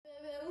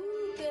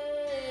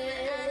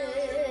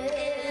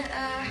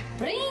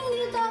Bring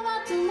it over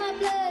to my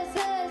place.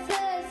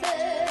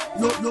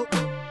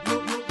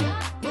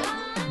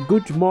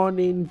 Good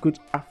morning, good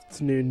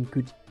afternoon,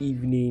 good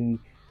evening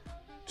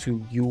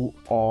to you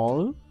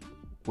all.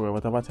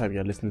 Whatever time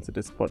you're listening to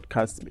this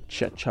podcast,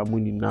 Chacha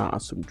Munina,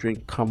 Asum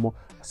Drink Kamo,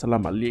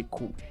 Assalamu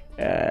alaikum,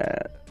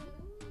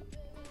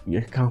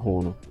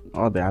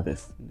 all the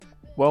others.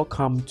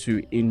 Welcome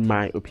to In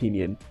My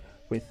Opinion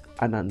with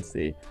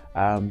Ananse.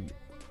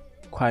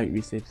 Quite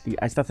recently,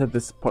 I started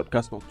this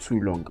podcast not too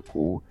long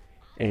ago,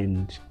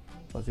 and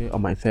was it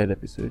on my third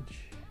episode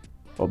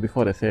or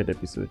before the third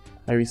episode?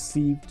 I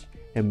received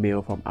a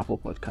mail from Apple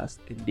Podcast,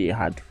 and they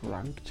had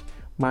ranked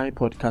my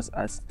podcast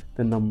as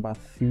the number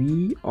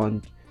 3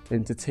 on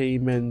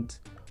entertainment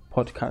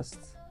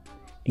podcasts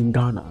in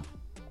Ghana.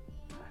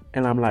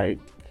 And I'm like,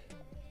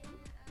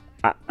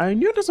 I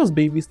knew this was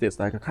baby steps,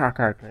 like a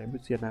car,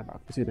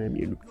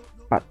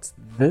 but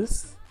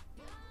this,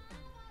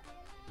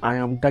 I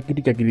am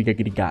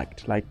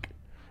gagged. Like,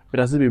 but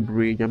as a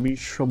brain, I mean,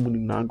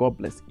 God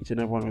bless each and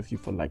every one of you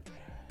for like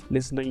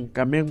listening.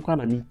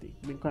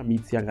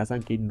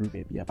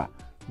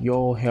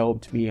 You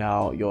helped me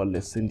out, you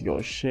listened,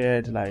 you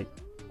shared, like,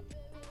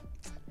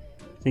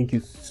 thank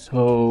you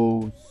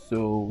so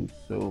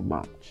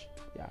much.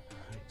 Yeah.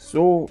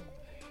 So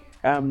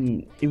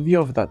in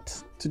view of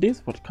that, today's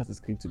podcast is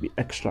going to be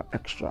extra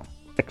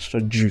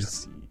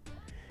juicy.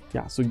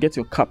 Yeah, so get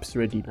your cups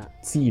ready now.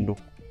 So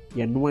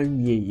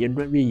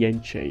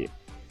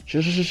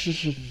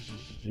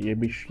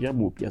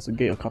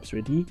get your cups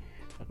ready.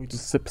 We're going to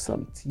sip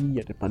some tea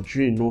at the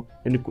padrino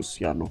and the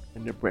cusiano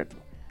and the bread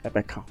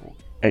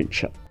and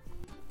chat.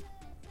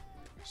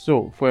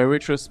 So for a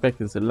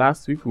retrospective,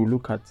 last week we'll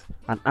look at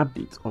an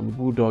update on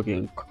Bulldog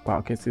and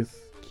Kwakes's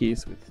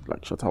case with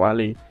like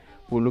Shatawale.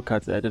 We'll look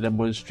at the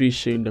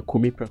demonstration, the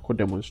Kumipreko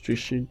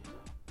demonstration.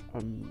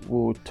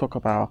 We'll talk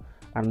about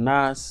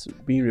Anas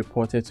being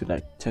reported to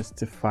like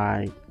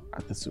testify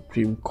at the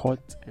Supreme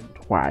Court and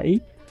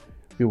why.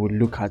 We will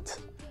look at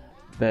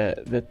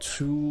the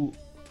two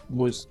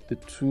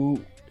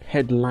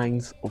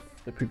headlines of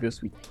the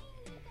previous week.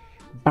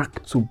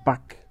 Back to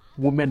back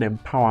women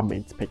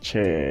empowerment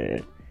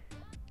peche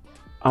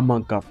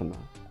among Governor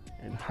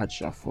and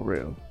Hajia for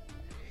real.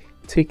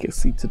 Take a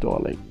seat,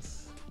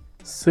 darlings.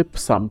 Sip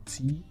some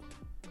tea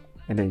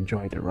and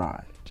enjoy the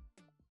ride.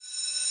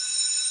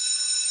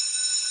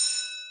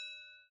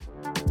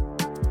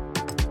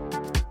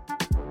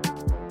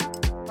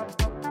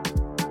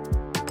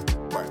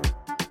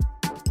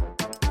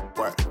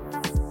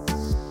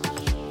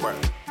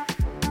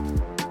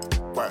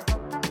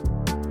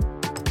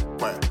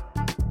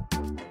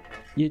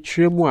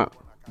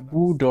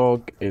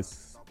 Bulldog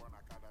is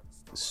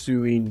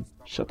suing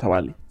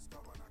Shatawale.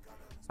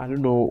 I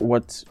don't know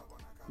what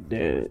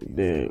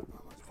the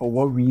for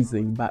what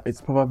reason, but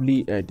it's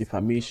probably a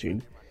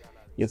defamation.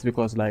 Yes,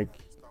 because like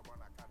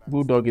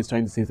Bulldog is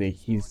trying to say that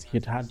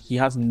he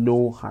has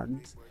no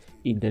hand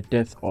in the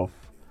death of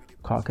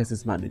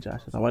Kwakes's manager.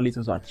 Shatawale is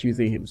also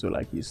accusing him, so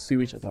like he's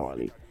suing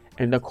Shatawale,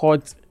 and the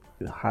court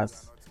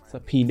has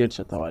subpoenaed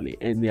Shatawale,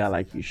 and they are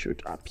like, you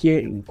should appear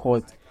in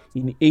court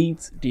in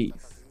 8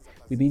 days.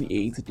 Within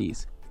 8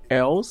 days,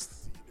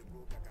 else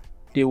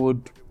they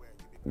would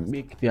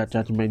make their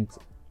judgment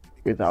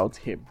without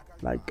him,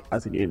 like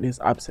as in his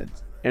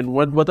absence. And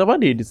whatever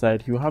they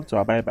decide, he will have to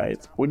abide by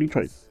it. Only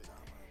choice.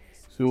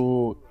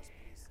 So,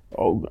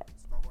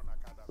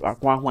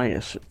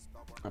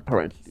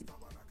 apparently,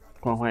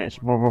 because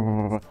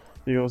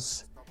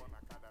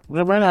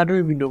I don't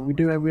even know. We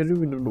don't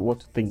even know what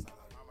to think.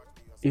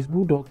 Is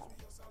Bulldog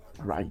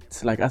right?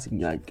 Like as in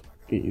like,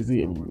 is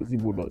he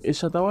Bulldog? Is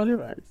Shatawale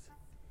right?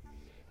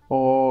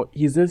 Or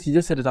he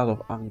just said it out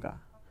of anger?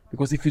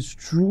 Because if it's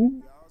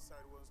true,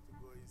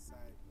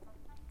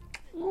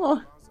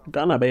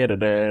 Ghana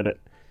better.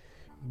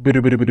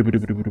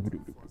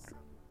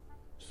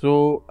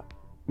 So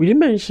we didn't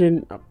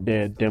mention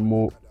the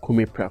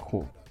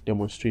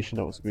demonstration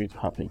that was going to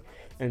happen,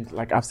 and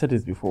like I've said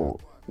this before,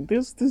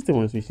 this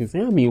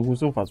demonstration, I mean,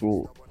 who's so fast?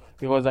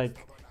 Because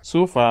like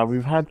so far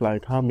we've had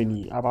like how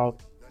many?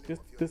 About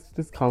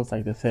this counts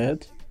like the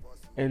third,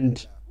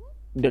 and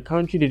the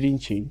country didn't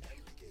change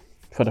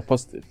for the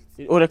positive.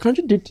 The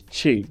country did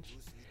change,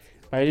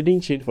 but it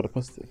didn't change for the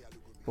positive.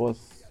 It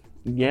was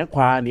I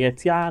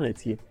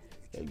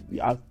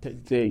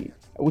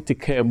would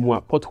take care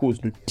more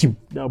potholes no team.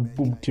 Now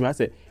boom team. I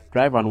said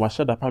drive and wash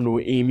up no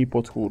Amy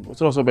pothole.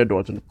 So also bad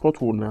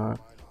pothole na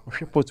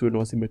pothole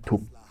no see me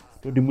tom.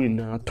 No the money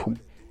na tom.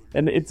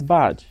 And it's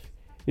bad.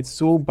 It's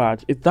so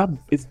bad. It's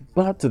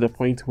bad to the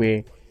point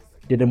where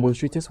the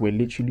demonstrators were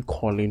literally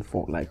calling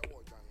for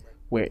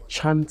were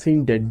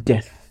chanting the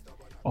death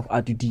of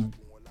Adudi.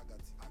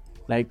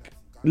 Like,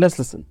 let's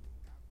listen.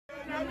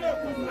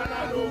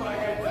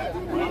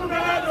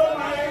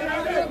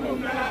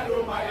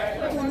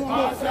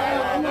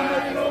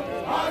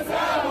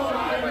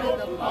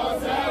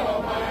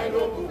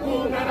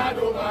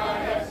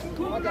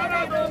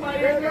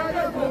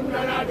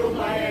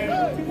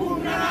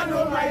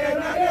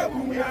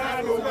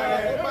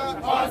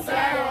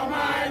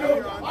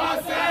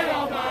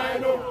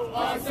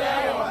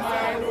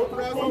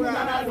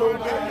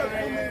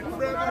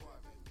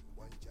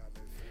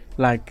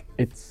 Like,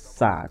 it's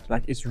sad.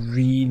 Like, it's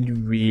really,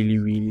 really,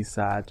 really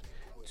sad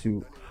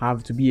to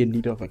have to be a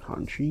leader of a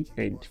country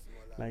and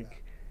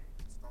like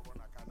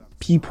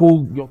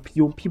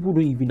your people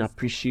don't even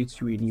appreciate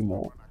you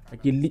anymore.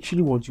 Like, they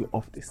literally want you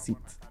off the seat,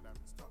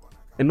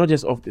 and not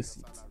just off the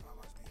seat,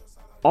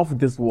 off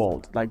this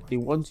world. Like, they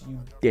want you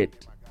dead.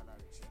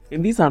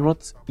 And these are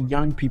not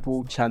young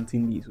people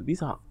chanting these.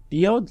 These are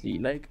the elderly,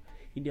 like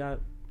in their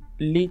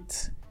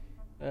late,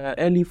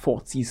 early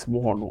 40s,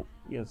 more no.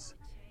 Yes,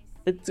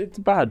 it's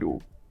bad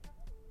though.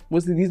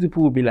 Mostly these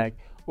people will be like,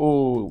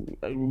 oh,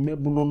 I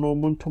remember no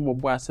montomo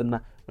boss and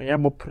I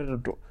am a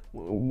predator.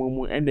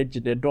 Mo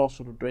energy the door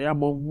so do ya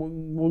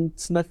mo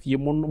snaffy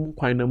mo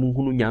kwina mo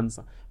hunu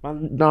nyansa.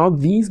 But now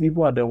these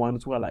people are the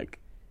ones who are like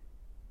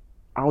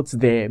out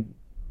there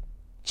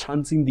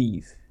chanting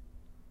these.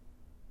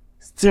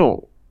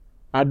 Still,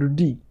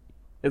 Adudi,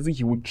 as if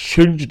he would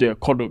change the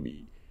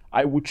economy.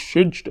 I would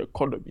change the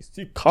economy.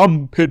 See,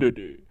 come,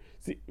 pedede.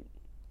 See,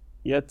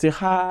 yet,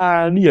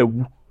 ha, near.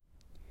 Oh,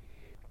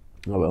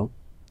 well.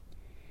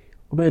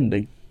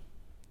 Obending.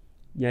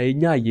 Ya,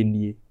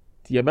 ye,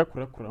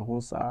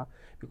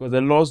 because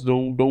the laws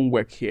don't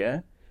work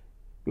here.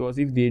 Because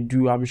if they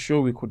do, I'm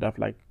sure we could have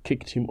like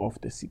kicked him off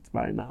the seat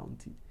by now.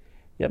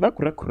 Ya,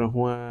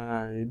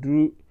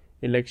 do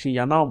election,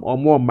 ya now or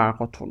more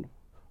marathon.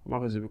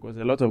 Because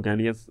a lot of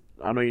Ghanaians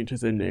are not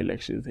interested in the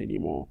elections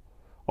anymore.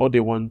 All they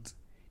want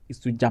is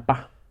to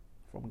japa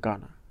from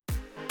Ghana.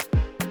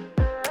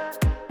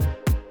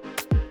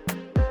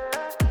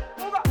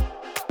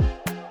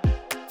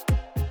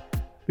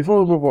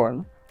 Before we move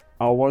on,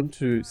 I want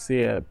to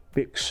say a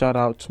big shout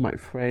out to my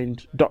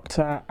friend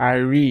Dr.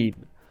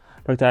 Irene.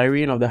 Dr.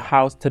 Irene of the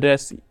House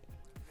Tedesi,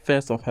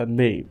 first of her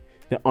name,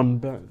 the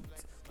Unburnt,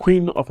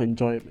 Queen of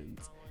Enjoyment,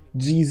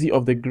 Jeezy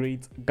of the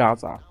Great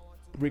Gaza,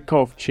 Breaker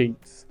of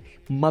Chains,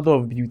 Mother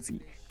of Beauty,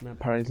 and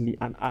apparently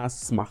an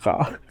ass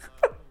smacker.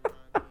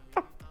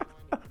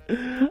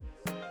 And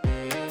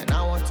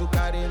I want to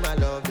carry my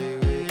love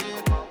away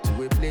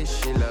to a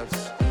place she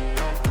loves.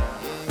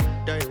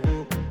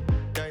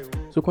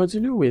 So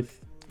continue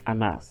with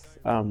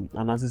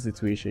Anas's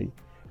situation.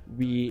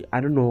 I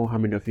don't know how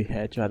many of you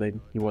heard that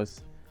he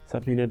was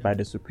subpoenaed by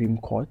the Supreme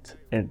Court,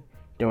 and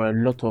there were a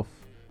lot of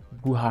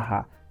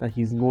brouhaha that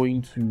he's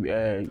going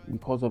to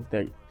because of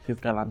his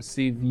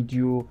Galamsey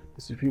video.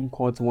 The Supreme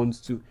Court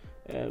wants to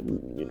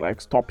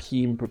like stop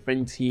him,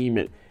 prevent him.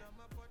 And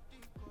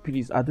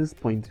please, at this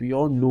point, we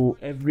all know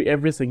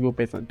every single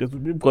person. The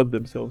Supreme Court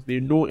themselves, they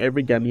know,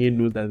 every Ghanaian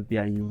knows that they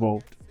are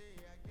involved.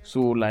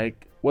 So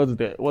like, what's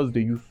the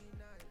use?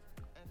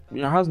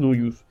 It has no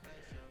use.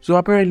 So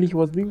apparently, he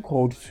was being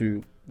called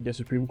to the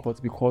Supreme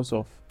Court because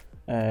of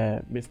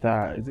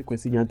Mr.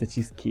 Kwesi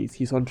Nyantakyi's case.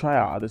 He's on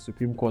trial at the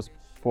Supreme Court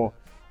for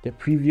the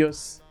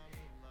previous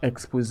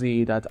expose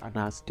that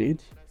Anas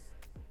did.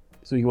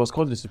 So he was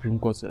called to the Supreme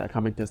Court to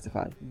come and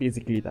testify.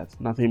 Basically, that's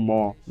nothing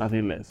more,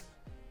 nothing less.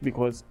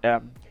 Because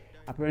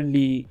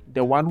apparently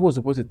the one who was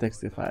supposed to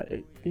testify,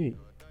 is it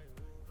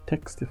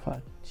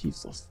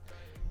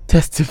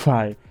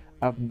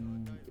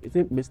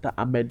Mr.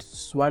 Ahmed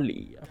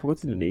Swali? I've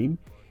forgotten the name.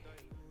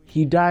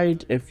 He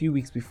died a few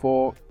weeks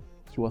before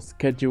he was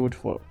scheduled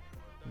for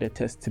the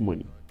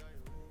testimony.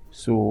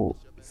 So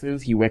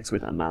since he works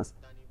with Anas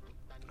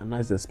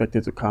is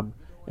expected to come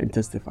and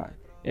testify.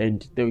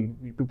 And the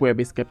people were a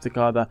bit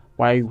skeptical that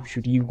why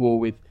should he go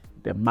with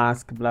the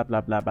mask, blah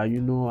blah blah. But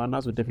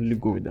Anas would definitely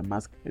go with the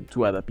mask, and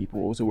two other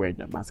people also wearing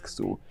the mask.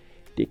 So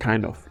they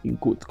kind of in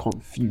quote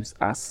confuse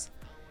us.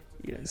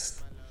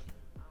 Yes.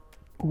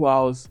 Who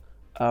else?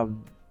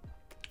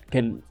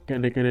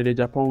 Kennedy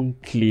Japan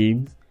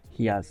claims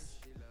he has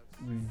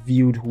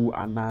revealed who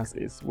Anas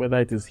is, whether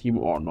it is him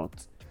or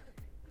not.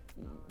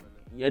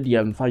 Yeah, they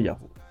are on fire.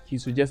 He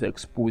should just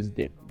expose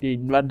them. The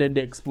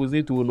expose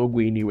will not go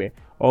anywhere.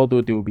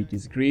 Although they will be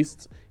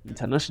disgraced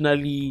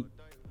internationally,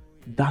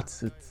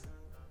 that's it.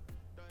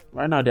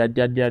 Right now, they're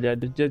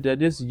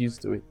just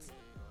used to it.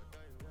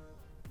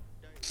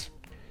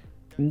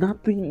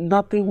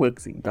 Nothing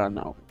works in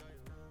Ghana.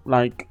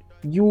 Like,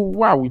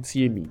 why would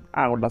see me?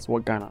 That's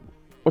what Ghana.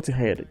 What's your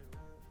head?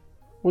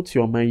 What's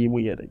your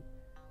mind?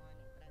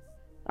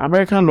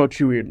 American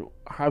lottery,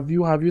 have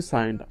you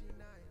signed up?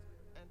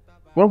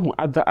 One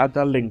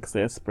other links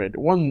spread.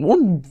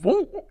 One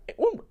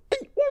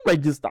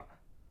register.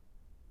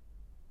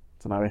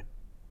 So now,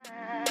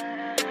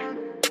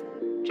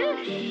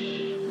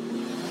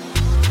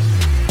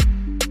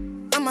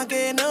 I'ma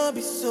get no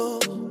be so.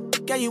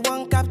 Girl, you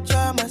won't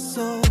capture my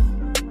soul.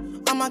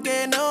 I'ma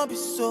get no be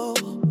so.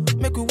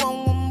 Make you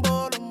one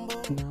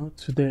now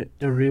to the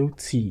real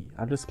tea.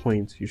 At this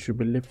point, you should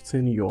be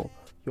lifting your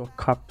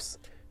cups.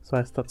 So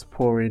I start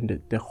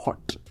pouring the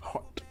hot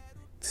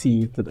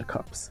tea into the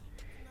cups.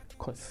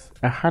 Cause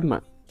I had my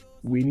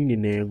winning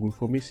in a good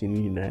information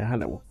in a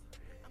hello.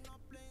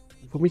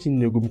 Information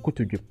in a good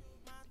cotoge.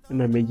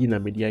 And I made in a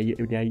media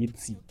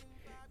tea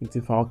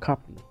into our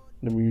cup.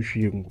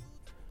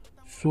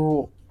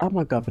 So I'm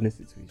a governor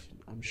situation.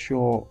 I'm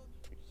sure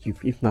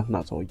if nothing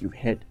at all, you've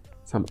heard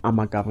some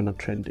Ama Governor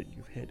trending.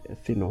 You've heard a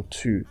thing or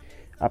two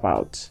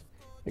about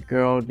a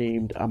girl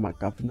named Ama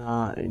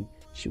Governor, and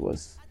she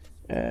was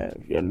a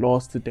law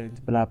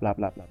student, blah blah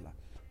blah blah blah.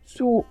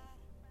 So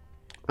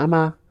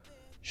Ama,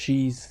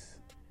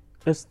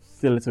 let's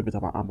say a little bit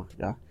about Ama.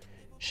 Yeah,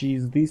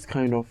 she's this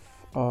kind of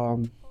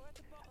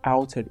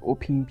out and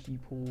open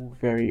people,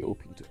 very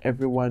open to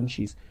everyone.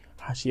 She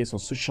is on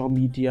social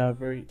media,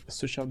 very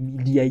social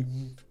media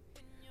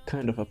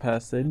kind of a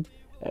person,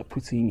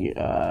 putting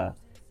her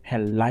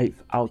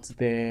life out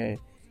there,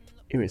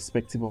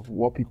 irrespective of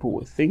what people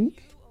will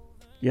think.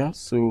 Yeah,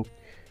 so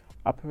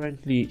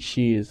apparently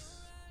she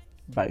is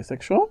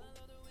bisexual.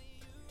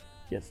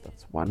 Yes,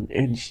 that's one,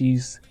 and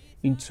she's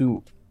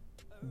into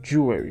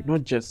jewelry,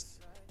 not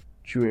just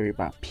jewelry,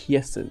 but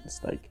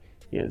piercings. Like,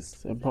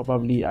 yes, and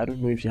probably, I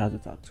don't know if she has a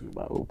tattoo,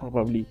 but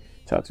probably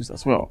tattoos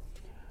as well.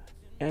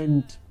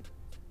 And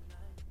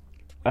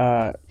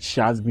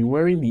she has been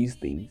wearing these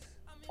things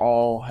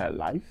all her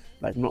life,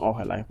 like not all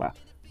her life, but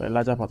for a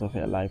larger part of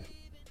her life.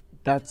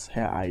 That's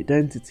her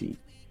identity.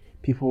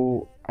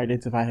 People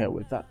identify her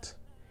with that.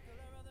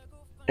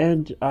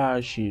 And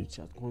she has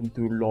gone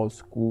through law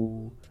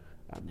school.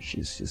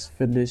 She's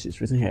finished.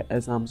 She's written her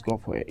exams, gone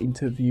for her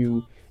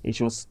interview, and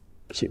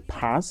she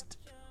passed.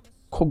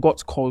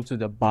 Got called to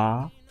the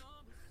bar.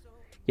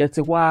 Yes,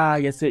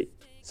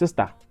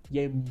 sister,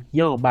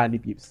 young body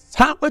peeps.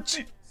 How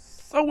much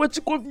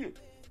confused?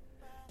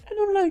 And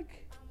I'm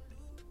like,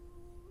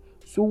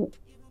 so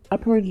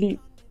apparently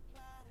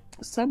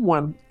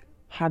someone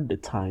had the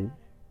time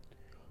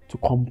to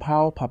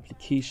compile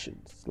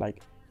publications,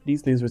 like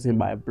these things written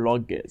by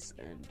bloggers,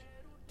 and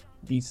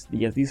these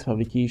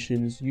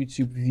publications,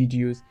 YouTube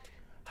videos,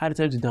 had the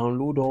time to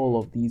download all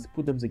of these,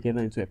 put them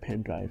together into a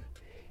pen drive,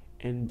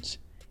 and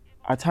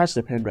attach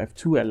the pen drive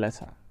to a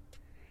letter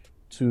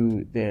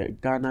to the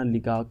Ghana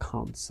Legal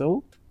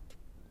Council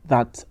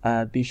that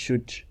they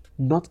should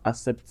not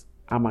accept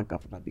Ama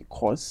Governor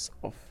because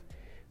of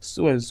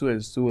so and so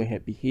and so her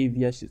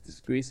behavior. She's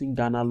disgracing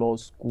Ghana Law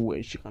School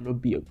and she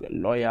cannot be a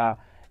lawyer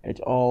and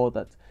all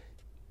that.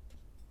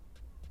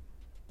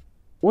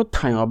 What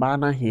time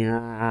of here?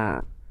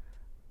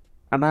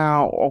 And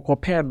now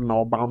compare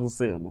now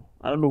bouncing.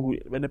 I don't know who,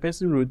 when the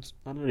person wrote,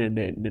 I don't know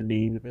the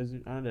name, the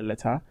person, I don't know the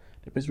letter.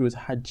 The person wrote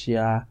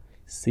Hajia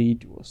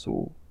said or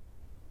so.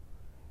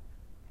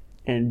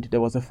 And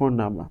there was a phone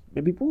number.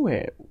 Maybe people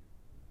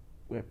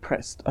were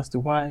pressed as to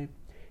why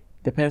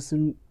the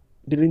person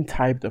didn't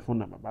type the phone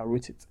number but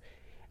wrote it.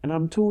 And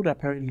I'm told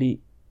apparently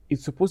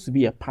it's supposed to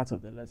be a part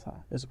of the letter.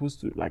 They're supposed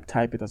to like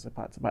type it as a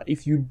part. But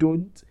if you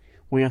don't,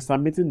 when you're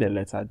submitting the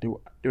letter, they'll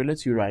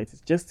let you write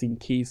it just in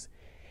case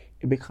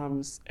it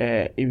becomes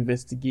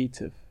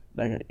investigative.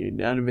 Like an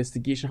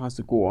investigation has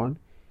to go on.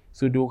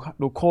 So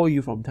they'll call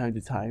you from time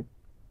to time,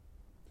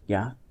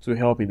 yeah, to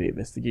help in the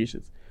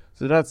investigations.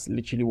 So that's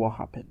literally what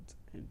happened.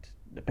 And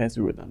the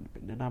person wrote down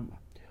the number.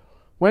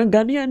 When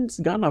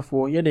Ghana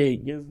for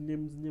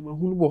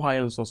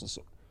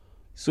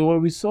so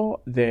when we saw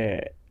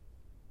the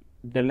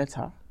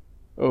letter,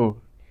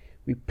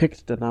 we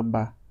picked the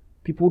number.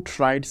 People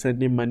tried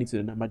sending money to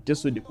the number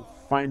just so they could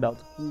find out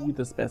who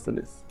this person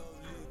is.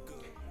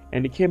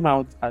 And it came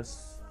out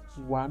as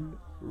one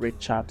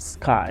Richard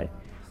Sky.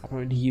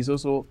 Apparently he's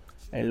also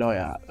a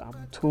lawyer.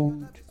 I'm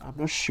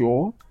not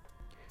sure.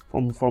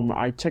 From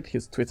I checked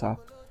his Twitter,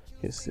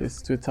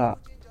 his Twitter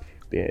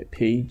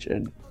page,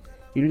 and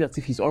you know that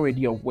if he's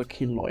already a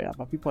working lawyer,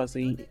 but people are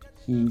saying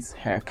he's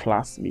her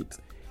classmate.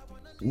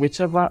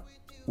 Whichever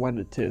one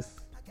it is,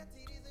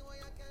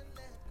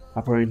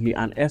 apparently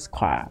an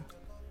Esquire,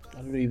 I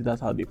don't know if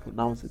that's how they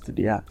pronounce it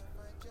today,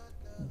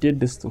 did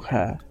this to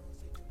her,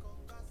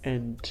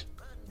 and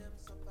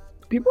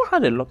people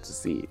had a lot to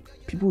say.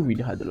 People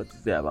really had a lot to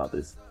say about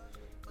this.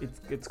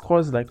 It's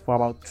caused like for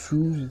about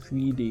 2 to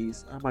 3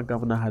 days. Ama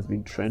Governor has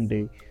been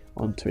trending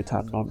on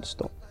Twitter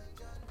non-stop.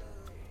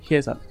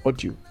 Here's an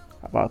audio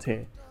about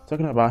her,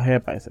 talking about her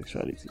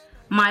bisexuality.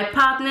 My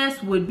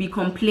partners would be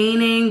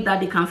complaining that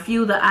they can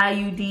feel the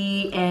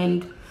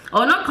IUD,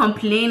 or not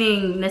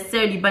complaining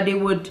necessarily, but they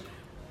would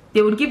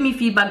give me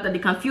feedback that they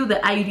can feel the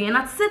IUD, and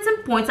at certain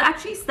points I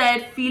actually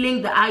started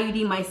feeling the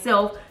IUD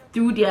myself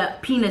through their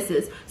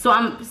penises. So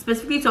I'm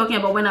specifically talking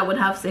about when I would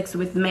have sex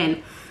with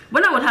men.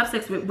 When I would have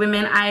sex with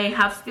women, I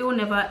have still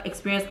never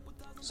experienced.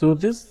 So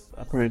this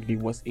apparently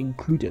was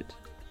included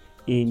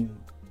in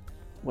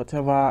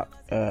whatever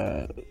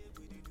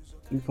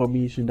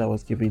information that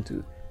was given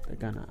to the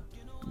Ghana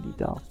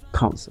Legal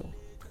Council.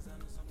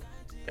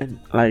 And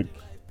like,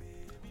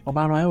 like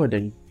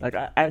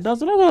I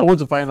that's what I want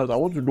to find out. I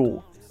want to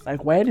know,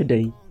 like, why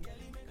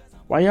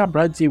are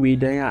Bradley way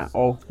there,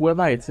 or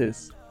whoever it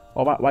is,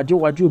 or why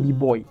you be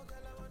boy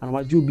and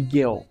why you be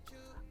girl,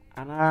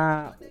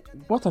 and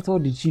what at all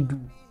did she do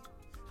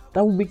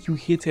that would make you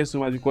hate her so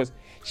much? Because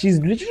she's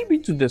literally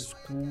been to the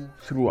school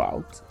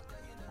throughout.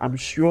 I'm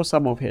sure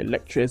some of her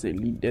lecturers and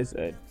leaders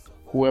and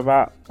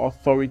whoever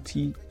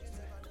authority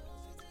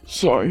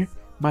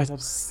might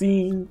have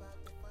seen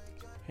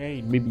her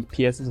in maybe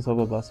piercings or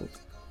something of that sort.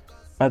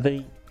 But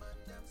then,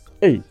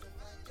 hey,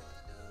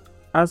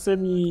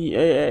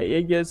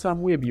 Yes,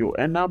 some way bio.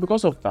 And now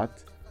because of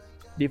that,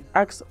 they've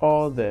asked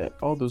all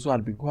those who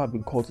have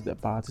been called to the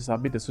bar to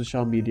submit the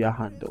social media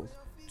handles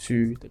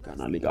to the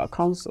Ghana Legal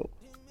Council.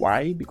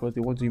 Why? Because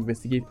they want to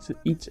investigate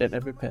each and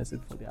every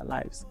person for their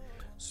lives.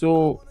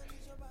 So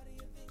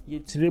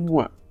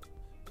on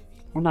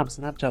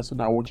Snapchat, so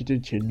now what you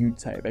did new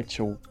type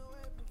actual,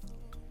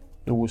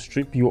 it will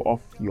strip you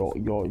off your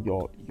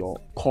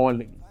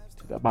calling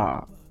to the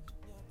bar.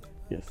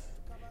 Yes.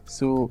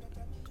 So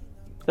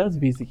that's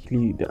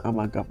basically the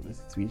Ama governor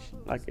situation.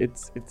 Like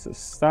it's a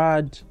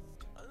sad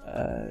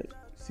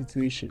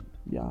situation.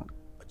 Yeah.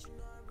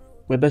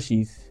 Whether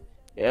she's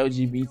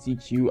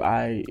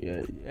LGBTQI,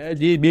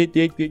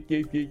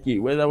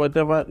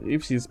 whatever,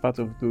 if she's part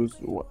of those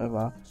or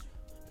whatever,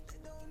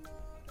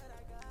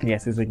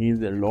 yes, it's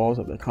against the laws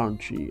of the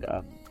country.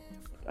 Are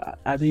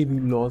there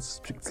even laws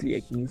strictly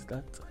against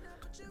that?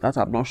 That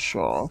I'm not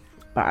sure,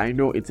 but I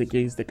know it's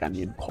against the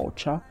Ghanaian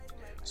culture.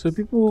 So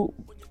people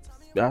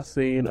are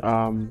saying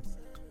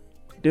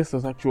this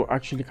was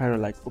actually kind of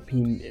like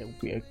opening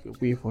a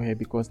way for her,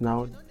 because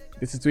now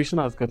the situation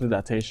has gotten the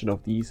attention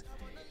of these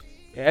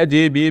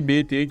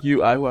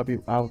LGBTQI who have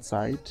been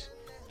outside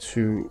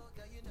to,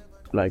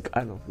 like,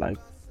 I don't know, like,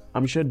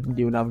 I'm sure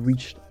they would have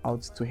reached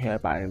out to her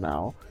by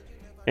now,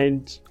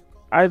 and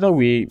either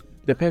way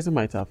the person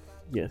might have,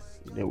 yes,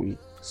 in a way,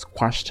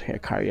 squashed her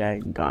career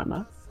in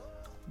Ghana.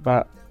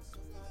 But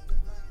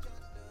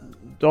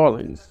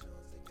darlings,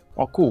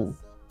 or cool,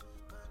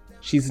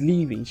 she's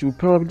leaving. She will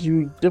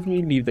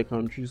definitely leave the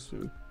country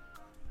soon.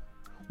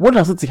 What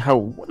does it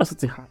have?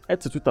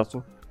 It's a Twitter,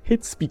 so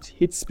hate speech.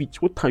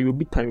 What time you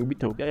be yeah,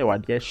 you are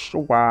there.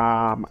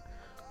 What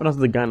does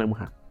the Ghana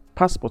have?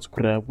 Passport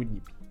could have with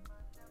you.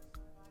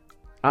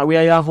 We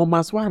are your home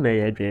as well.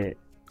 Hey,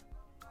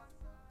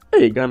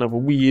 Ghana,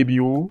 we be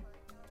you.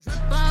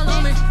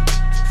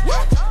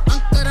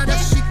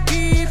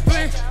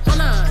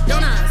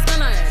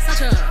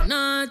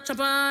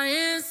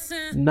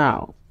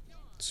 Now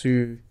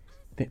to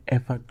the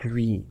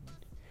evergreen,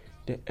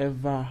 the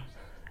ever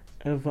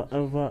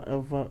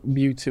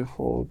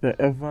beautiful, the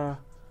ever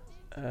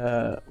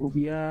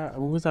we are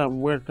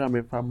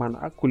welcome from an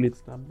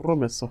accolades na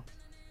promeso.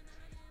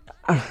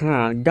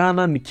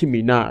 Ghana Nicki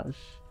Minaj.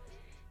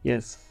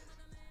 Yes.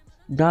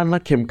 Ghana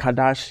Kim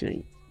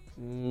Kardashian.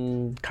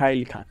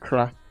 Kylie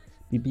Kakra.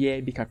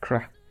 Bibi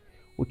Kakra.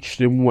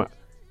 Uchlemwa.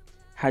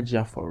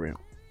 Hajia for real.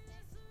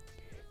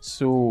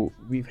 So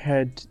we've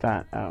heard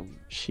that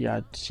she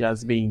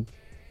has been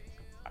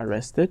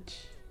arrested.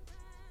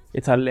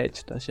 It's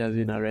alleged that she has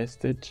been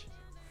arrested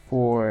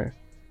for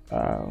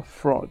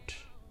fraud.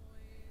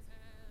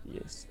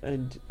 Yes,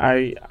 and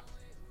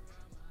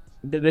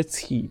let's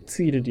see this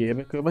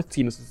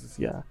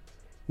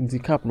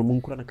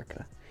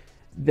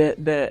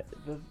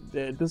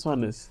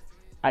one is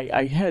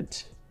I heard.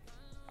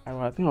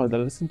 I think I was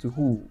listening to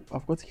who,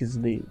 I've got his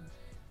name.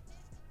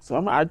 So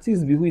I'm an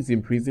artist who is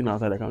in prison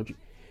outside the country.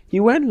 He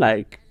went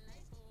like,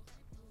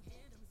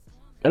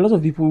 a lot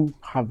of people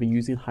have been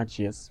using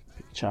Hajia's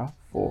picture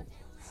for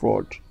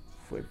fraud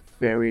for a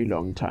very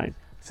long time,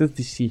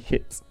 since she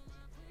hit.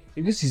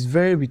 Because she's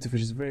very beautiful,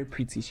 she's very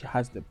pretty, she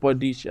has the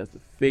body, she has the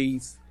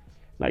face,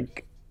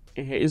 like,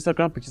 and her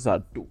Instagram pictures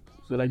are dope.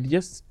 So like, they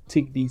just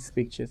take these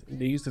pictures and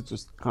they use it to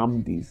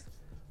scam these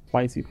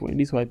white people, and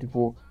these white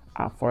people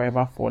are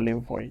forever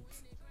falling for it.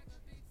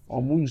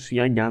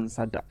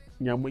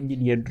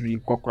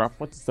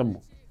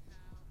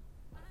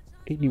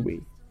 Anyway,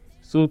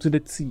 so to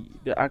the tea,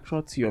 the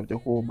actual tea of the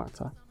whole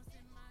matter.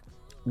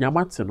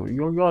 Nyamatino,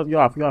 you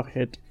have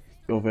heard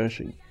your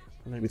version.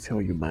 But let me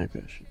tell you my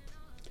version.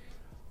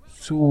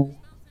 So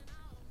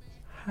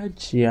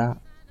Hajia,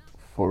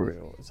 for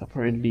real, is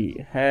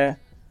apparently her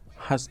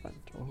husband,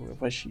 or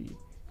whoever she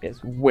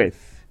is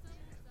with,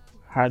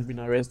 had been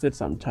arrested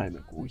some time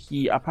ago.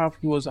 Apart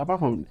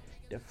from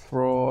the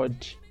fraud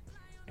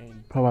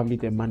and probably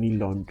the money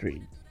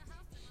laundering,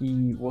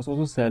 he was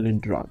also selling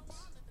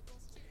drugs.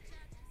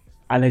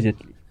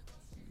 Allegedly.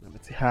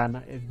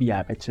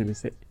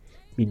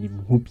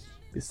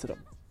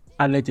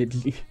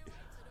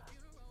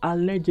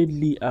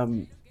 Allegedly,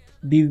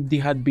 they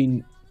had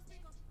been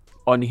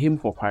on him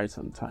for quite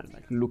some time,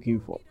 like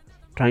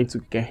trying to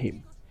get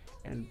him.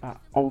 And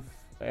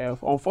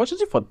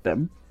unfortunately for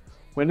them,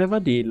 whenever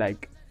they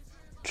like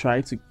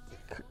try to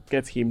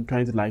get him,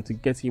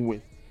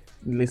 with,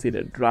 let's say,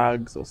 the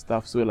drugs or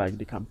stuff, so like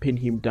they can pin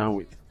him down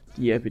with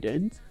the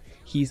evidence,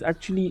 he's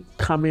actually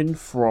coming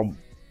from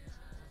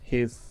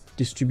his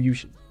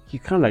distribution.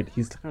 He's kind of like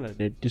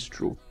the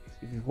distro.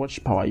 If you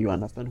watch Power, you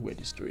understand who a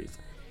distro is.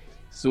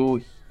 So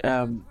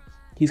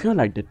he's kind of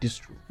like the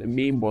distro, the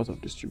main boss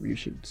of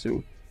distribution.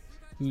 So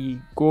he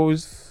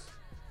goes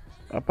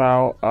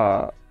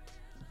about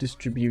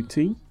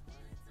distributing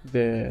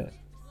the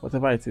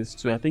whatever it is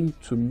to, I think,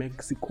 to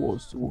Mexico.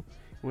 So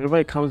whenever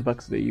he comes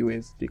back to the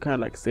US, they kind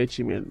of like search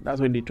him, and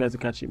that's when they try to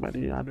catch him, but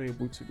they are not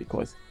able to,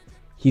 because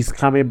he's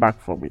coming back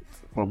from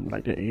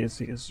like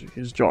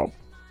his job.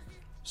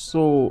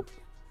 So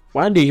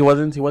one day he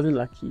wasn't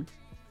lucky.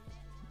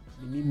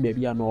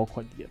 maybe I know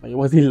but he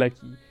wasn't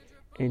lucky,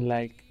 and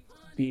like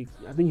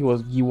I think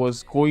he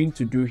was going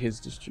to do his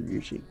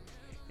distribution,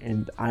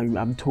 and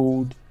I'm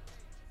told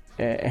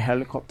a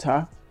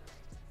helicopter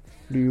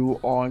flew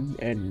on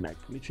and like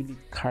literally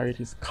carried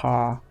his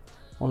car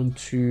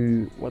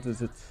onto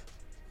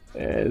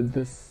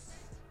this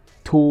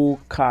tow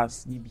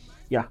cars,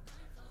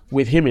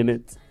 with him in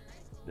it,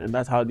 and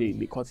that's how they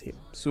caught him.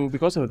 So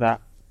because of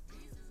that,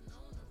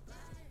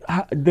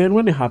 then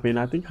when it happened,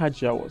 I think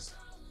Hajia was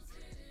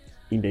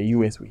in the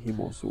US with him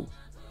also.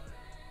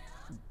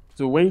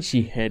 So when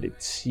she heard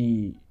it,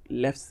 she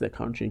left the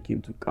country and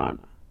came to Ghana.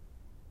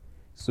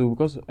 So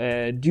because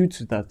due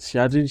to that, she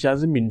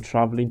hasn't been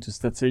traveling to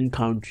certain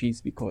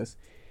countries, because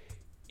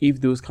if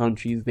those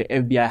countries, the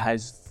FBI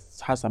has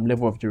some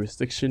level of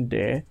jurisdiction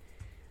there,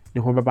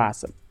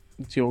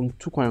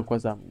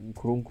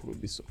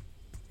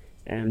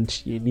 and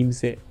she named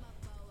say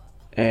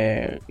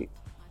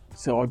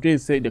so Audrey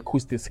said the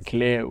coast is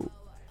clear.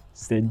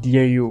 Said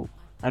dear you,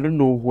 I don't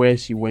know where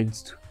she went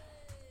to.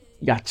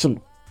 Yachin,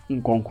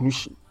 in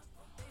conclusion,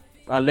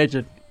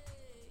 allegedly.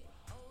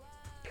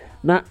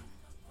 Now,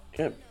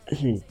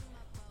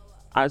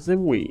 as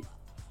same way,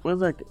 when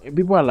like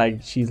people are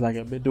like she's like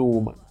a middle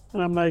woman,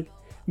 and I'm like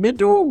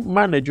middle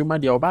man, a Juma,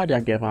 the body I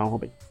gave her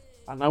hobby,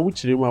 and I would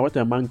say what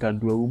a man can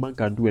do, a woman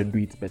can do and do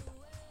it better.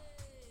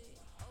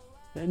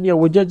 And yeah,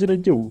 we're judging a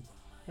Jew,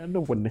 and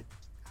no one.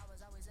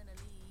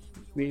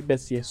 We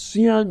best yes,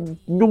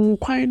 no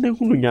quite no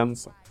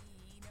nyansa.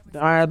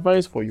 My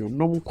advice for you,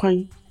 no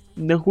quite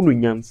no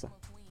nyansa.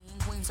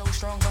 So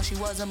strong, but she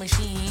was a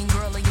machine.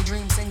 Girl of your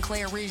dreams,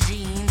 Sinclair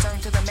regime. Turn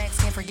to the max,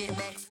 can't forget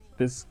next.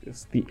 This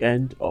is the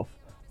end of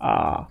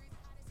our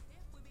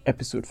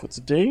episode for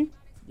today.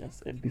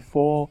 Yes, and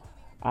before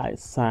I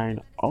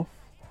sign off,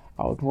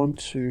 I would want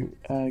to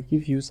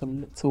give you some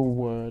little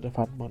word of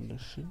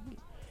admonition.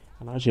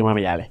 And I'll show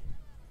you and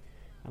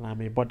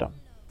I'm a bottom.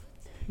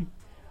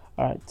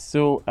 Alright,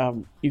 so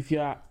if you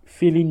are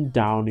feeling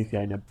down, if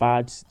you're in a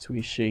bad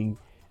situation,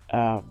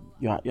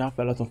 you have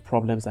a lot of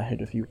problems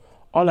ahead of you.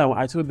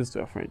 I told this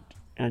to a friend,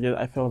 and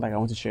I felt like I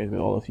want to share it with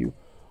all of you.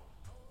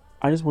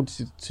 I just want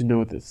you to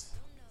know this.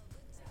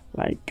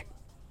 Like,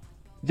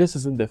 this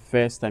isn't the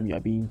first time you are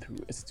being through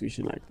a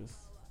situation like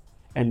this,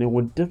 and it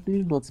will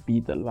definitely not be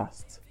the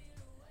last.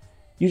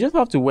 You just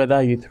have to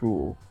weather it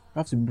through. You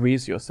have to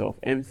brace yourself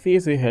and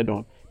face it head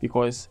on,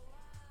 because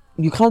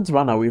you can't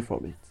run away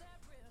from it.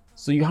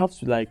 So you have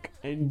to like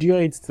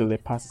endure it till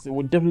it passes. It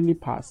will definitely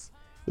pass.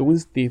 It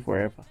won't stay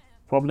forever.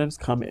 Problems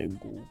come and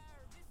go.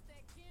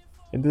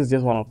 And this is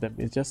just one of them.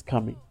 It's just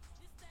coming.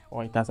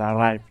 Or it has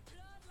arrived.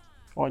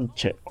 On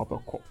check of a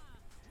call.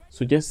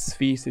 So just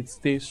face it,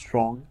 stay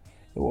strong.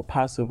 It will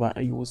pass over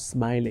and you will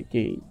smile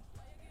again.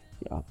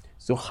 Yeah.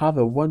 So have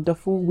a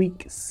wonderful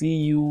week. See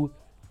you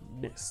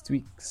next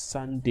week,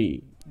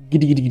 Sunday.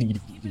 Giddy, giddy, giddy, giddy,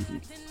 giddy,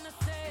 giddy.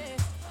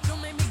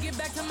 Don't make me get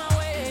back to my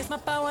ways. My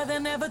power they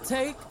never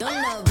take.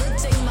 Don't know, good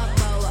take my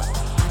power.